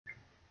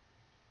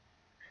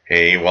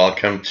Hey,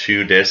 welcome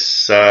to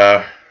this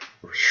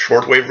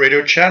shortwave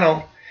radio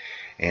channel,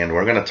 and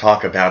we're going to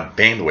talk about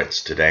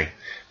bandwidths today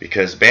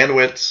because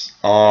bandwidths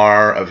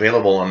are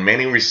available on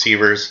many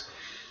receivers.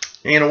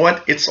 And you know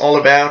what it's all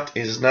about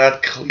is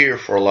not clear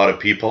for a lot of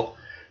people,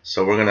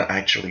 so we're going to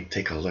actually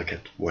take a look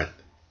at what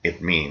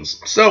it means.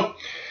 So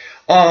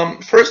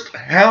first,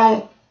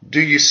 how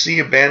do you see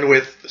a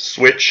bandwidth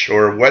switch,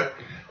 or what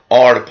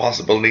are the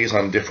possibilities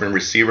on different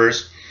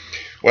receivers?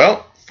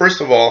 Well, first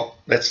of all,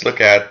 let's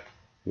look at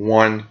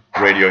one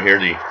radio here,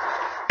 the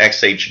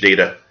XH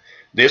data.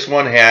 This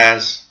one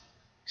has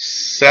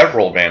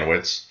several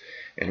bandwidths,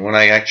 and when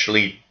I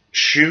actually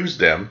choose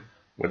them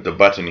with the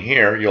button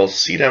here, you'll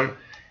see them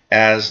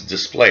as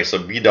display. So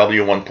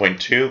BW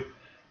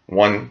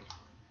 1.2,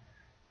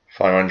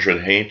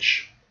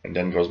 500H, and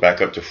then goes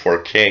back up to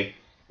 4K,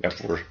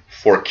 for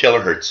 4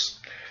 kilohertz.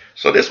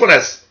 So this one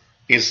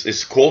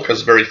is cool because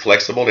it's very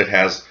flexible. It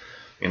has,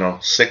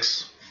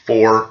 6,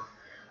 4,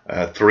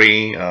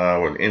 3,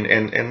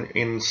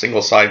 in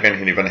single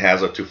sideband it even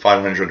has up to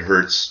 500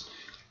 hertz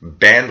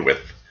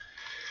bandwidth.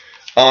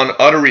 On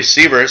other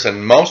receivers,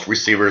 and most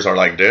receivers are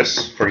like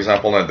this, for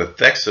example on the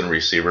Texan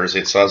receivers,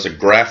 it has a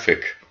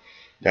graphic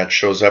that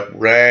shows up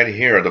right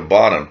here at the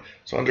bottom.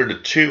 So under the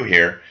 2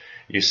 here,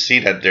 you see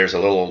that there's a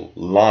little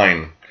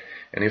line,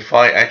 and if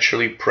I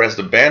actually press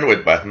the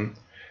bandwidth button,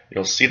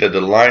 you'll see that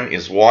the line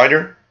is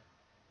wider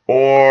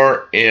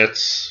or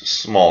it's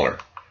smaller.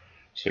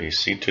 So you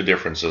see two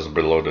differences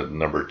below the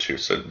number 2.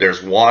 So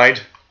there's wide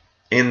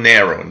and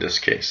narrow in this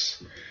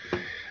case.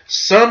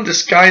 Some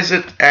disguise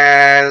it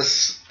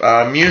as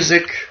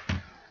music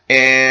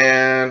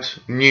and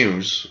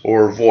news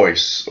or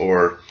voice,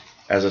 or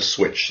as a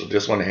switch. So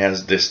this one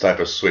has this type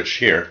of switch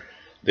here.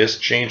 This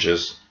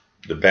changes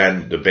the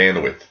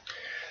bandwidth.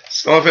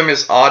 Some of them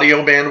is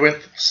audio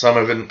bandwidth. Some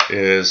of it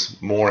is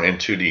more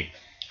into the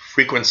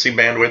frequency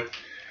bandwidth.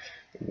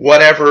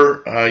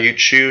 Whatever you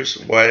choose,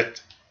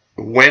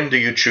 when do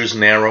you choose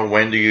narrow?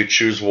 When do you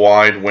choose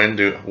wide?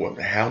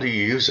 How do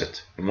you use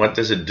it? And what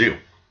does it do?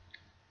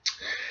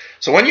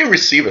 So when you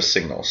receive a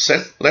signal,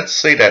 let's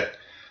say that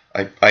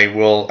I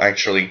will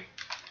actually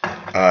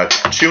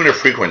tune a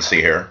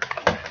frequency here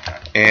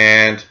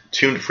and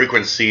tune the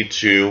frequency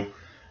to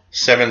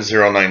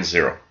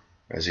 7090,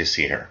 as you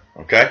see here.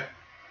 Okay?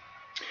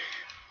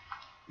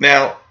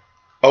 Now,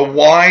 a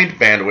wide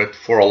bandwidth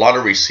for a lot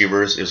of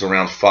receivers is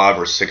around 5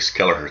 or 6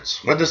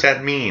 kilohertz. What does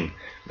that mean?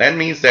 That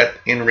means that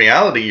in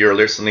reality you're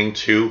listening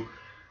to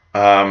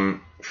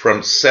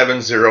from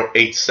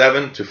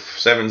 7087 to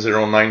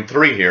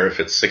 7093 here if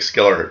it's 6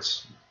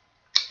 kilohertz.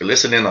 You're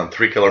listening on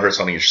 3 kilohertz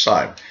on each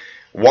side.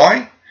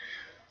 Why?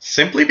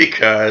 Simply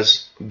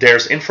because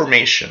there's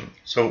information.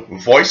 So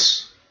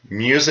voice,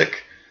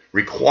 music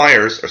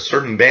requires a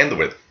certain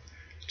bandwidth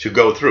to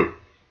go through.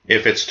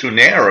 If it's too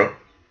narrow,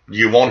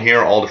 you won't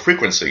hear all the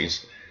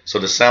frequencies. So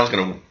the sound's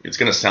it's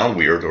gonna sound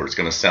weird, or it's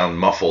gonna sound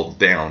muffled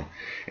down.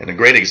 And a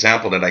great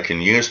example that I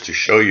can use to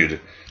show you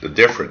the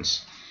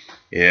difference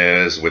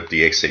is with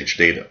the XH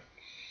data.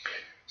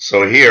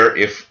 So here,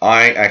 if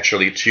I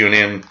actually tune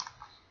in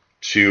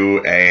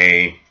to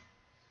a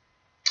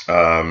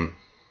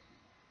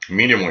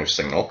medium wave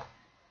signal,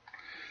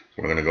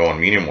 so we're going to go on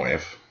medium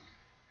wave,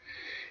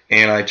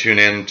 and I tune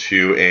in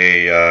to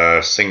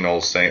a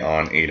signal, say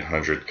on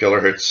 800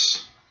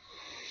 kilohertz,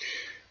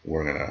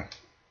 we're going to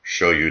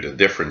show you the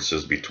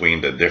differences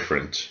between the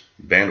different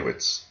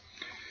bandwidths.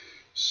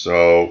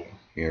 So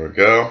here we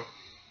go,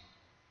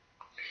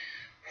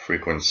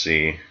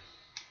 frequency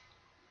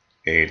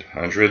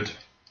 800,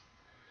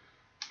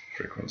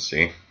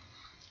 frequency.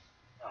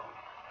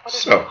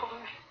 So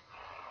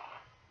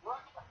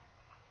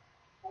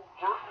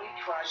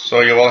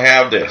you will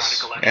have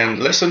this, and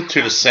listen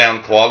to the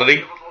sound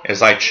quality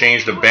as I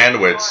change the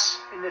bandwidths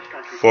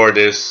for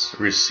this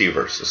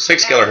receiver. So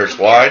 6 kilohertz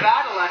wide.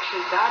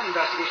 Bad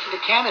investigation to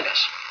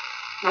candidates.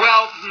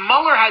 Well,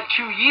 Mueller had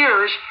 2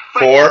 years,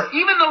 but 4,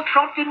 even though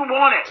Trump didn't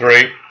want it,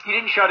 3, he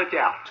didn't shut it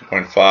down.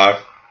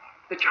 2.5.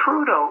 The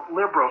Trudeau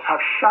liberals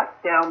have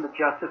shut down the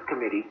Justice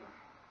Committee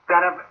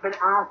that have been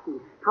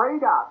asking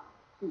straight up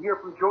to hear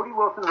from Jody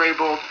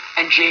Wilson-Raybould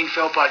and Jane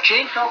Philpott.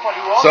 Jane Philpott,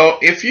 who also... So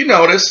if you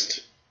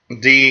noticed,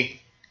 the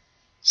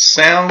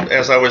sound,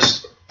 as I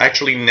was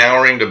actually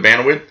narrowing the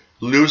bandwidth,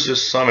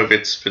 loses some of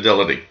its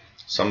fidelity.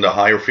 Some of the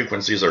higher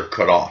frequencies are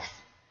cut off.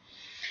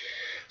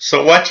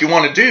 So what you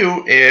want to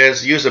do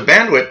is use a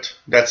bandwidth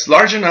that's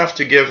large enough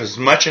to give as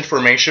much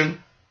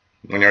information.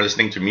 When you're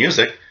listening to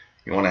music,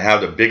 you want to have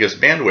the biggest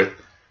bandwidth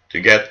to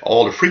get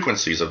all the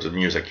frequencies of the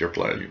music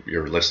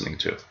you're listening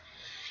to.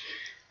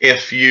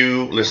 If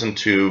you listen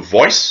to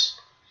voice,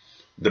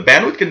 the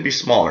bandwidth can be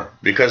smaller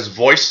because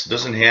voice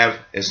doesn't have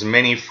as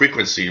many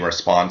frequency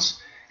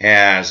response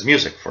as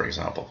music, for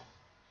example.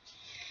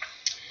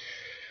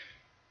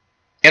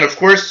 And of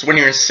course, when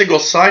you're in single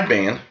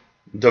sideband,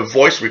 the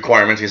voice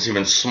requirement is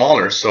even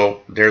smaller,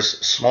 so there's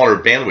smaller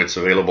bandwidths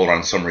available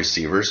on some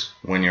receivers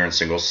when you're in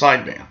single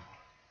sideband.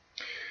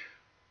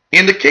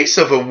 In the case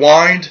of a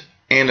wide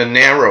and a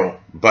narrow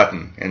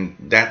button, and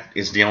that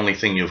is the only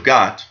thing you've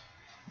got,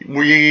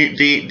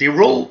 The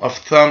rule of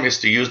thumb is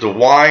to use the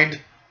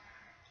wide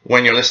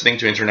when you're listening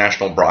to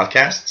international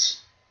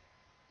broadcasts,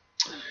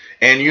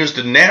 and use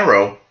the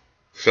narrow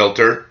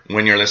filter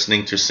when you're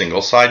listening to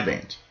single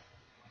sideband,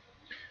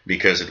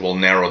 because it will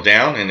narrow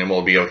down and it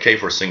will be okay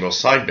for single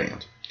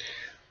sideband.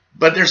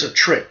 But there's a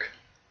trick.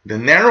 The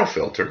narrow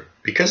filter,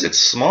 because it's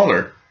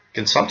smaller,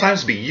 can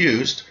sometimes be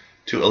used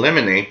to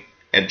eliminate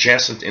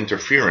adjacent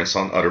interference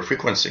on other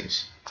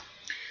frequencies.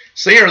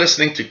 Say you're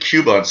listening to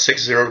Cuba on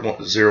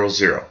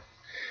 6000,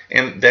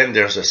 and then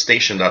there's a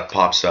station that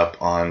pops up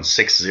on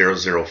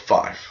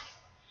 6005.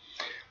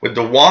 With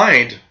the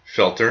wide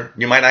filter,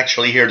 you might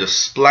actually hear the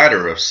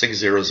splatter of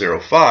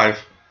 6005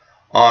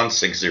 on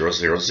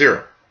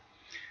 6000.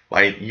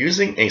 By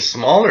using a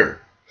smaller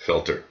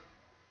filter,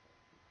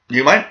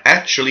 you might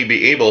actually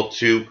be able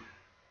to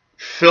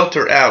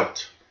filter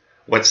out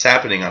what's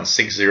happening on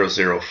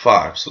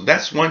 6005. So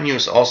that's one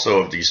use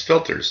also of these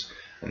filters.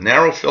 A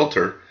narrow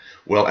filter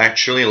will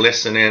actually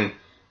listen in.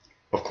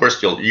 Of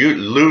course, you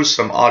lose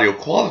some audio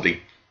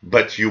quality,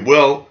 but you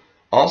will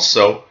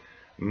also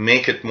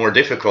make it more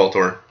difficult,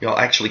 or you'll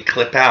actually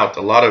clip out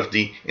a lot of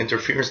the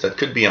interference that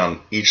could be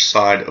on each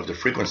side of the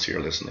frequency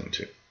you're listening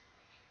to.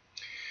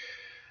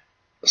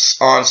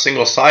 On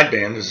single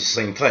sideband is the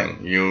same thing.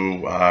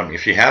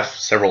 If you have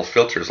several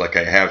filters like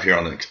I have here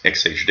on the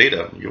XH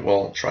data, you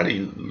will try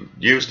to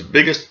use the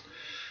biggest,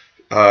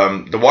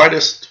 the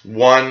widest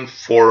one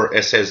for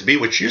SSB,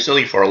 which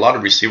usually for a lot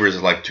of receivers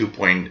is like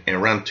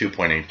around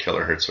 2.8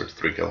 kilohertz or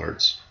 3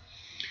 kilohertz.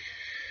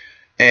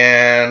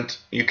 And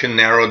you can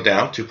narrow it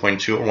down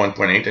 2.2 or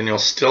 1.8, and you'll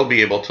still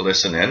be able to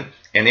listen in.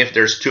 And if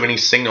there's too many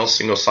signals,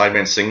 single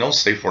sideband signals,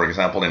 say for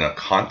example in a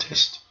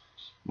contest,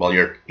 well,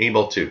 you're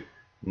able to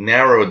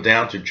narrow it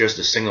down to just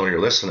the signal you're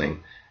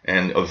listening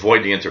and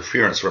avoid the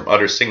interference from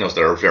other signals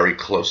that are very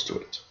close to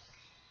it.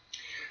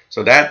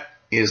 So that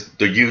is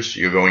the use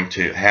you're going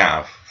to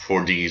have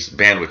for these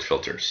bandwidth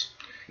filters.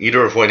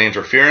 Either avoid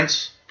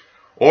interference,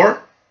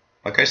 or,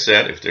 like I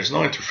said, if there's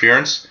no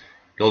interference,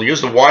 you'll use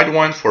the wide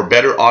one for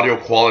better audio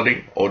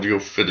quality, audio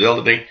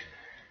fidelity,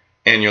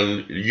 and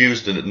you'll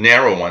use the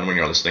narrow one when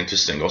you're listening to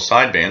single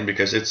sideband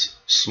because it's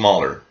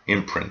smaller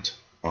imprint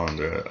on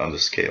the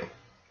scale.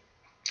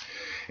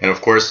 And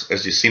of course,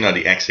 as you've seen on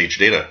the XH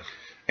data,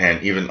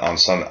 and even on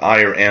some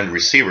higher end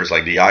receivers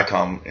like the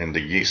ICOM and the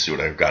Yaesu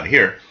that I've got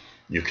here,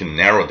 you can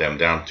narrow them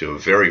down to a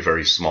very,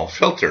 very small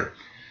filter.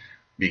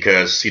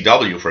 Because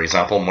CW, for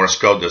example, Morse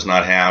code does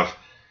not have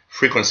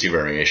frequency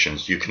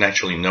variations. You can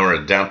actually narrow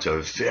it down to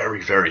a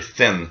very, very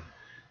thin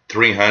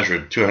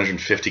 300,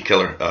 250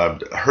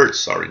 hertz,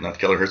 sorry, not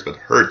kilohertz, but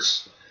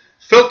hertz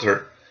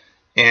filter,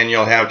 and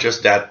you'll have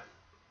just that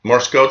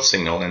Morse code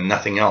signal and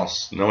nothing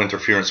else, no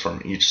interference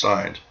from each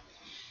side.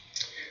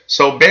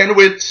 So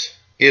bandwidth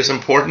is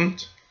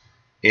important.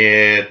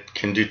 It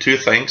can do two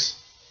things.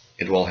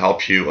 It will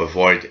help you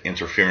avoid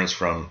interference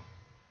from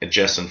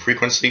adjacent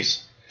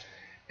frequencies,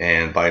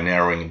 and by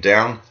narrowing it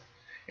down.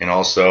 And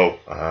also,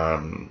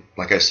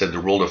 like I said, the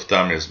rule of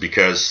thumb is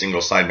because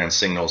single sideband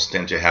signals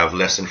tend to have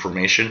less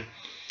information,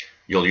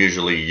 you'll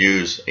usually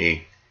use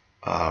a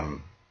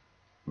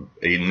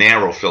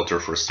narrow filter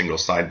for single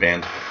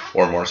sideband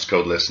or Morse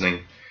code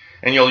listening,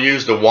 and you'll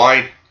use the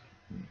wide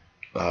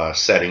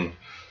setting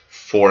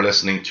for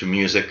listening to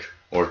music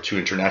or to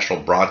international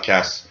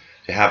broadcasts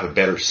to have a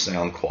better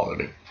sound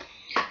quality.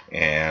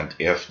 And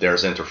if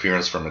there's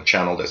interference from a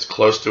channel that's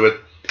close to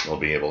it, you'll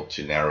be able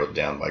to narrow it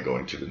down by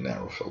going to the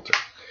narrow filter.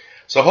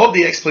 So I hope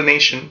the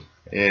explanation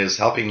is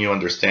helping you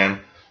understand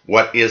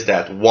what is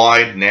that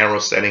wide, narrow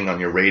setting on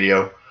your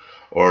radio,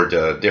 or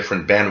the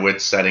different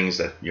bandwidth settings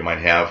that you might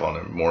have on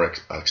a more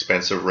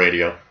expensive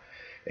radio.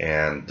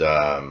 And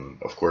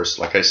of course,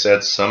 like I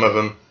said, some of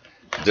them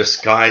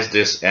disguise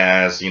this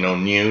as,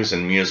 news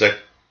and music.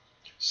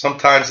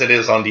 Sometimes it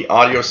is on the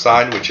audio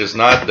side, which is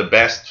not the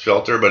best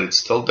filter, but it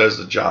still does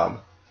the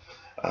job.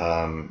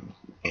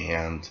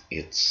 And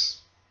it's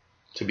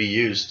to be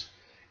used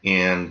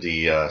in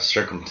the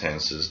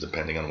circumstances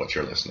depending on what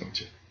you're listening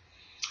to.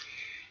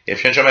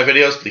 If you enjoy my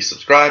videos, please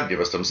subscribe, give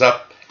us a thumbs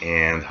up,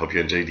 and hope you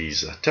enjoy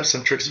these tips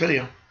and tricks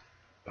video.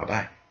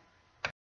 Bye-bye.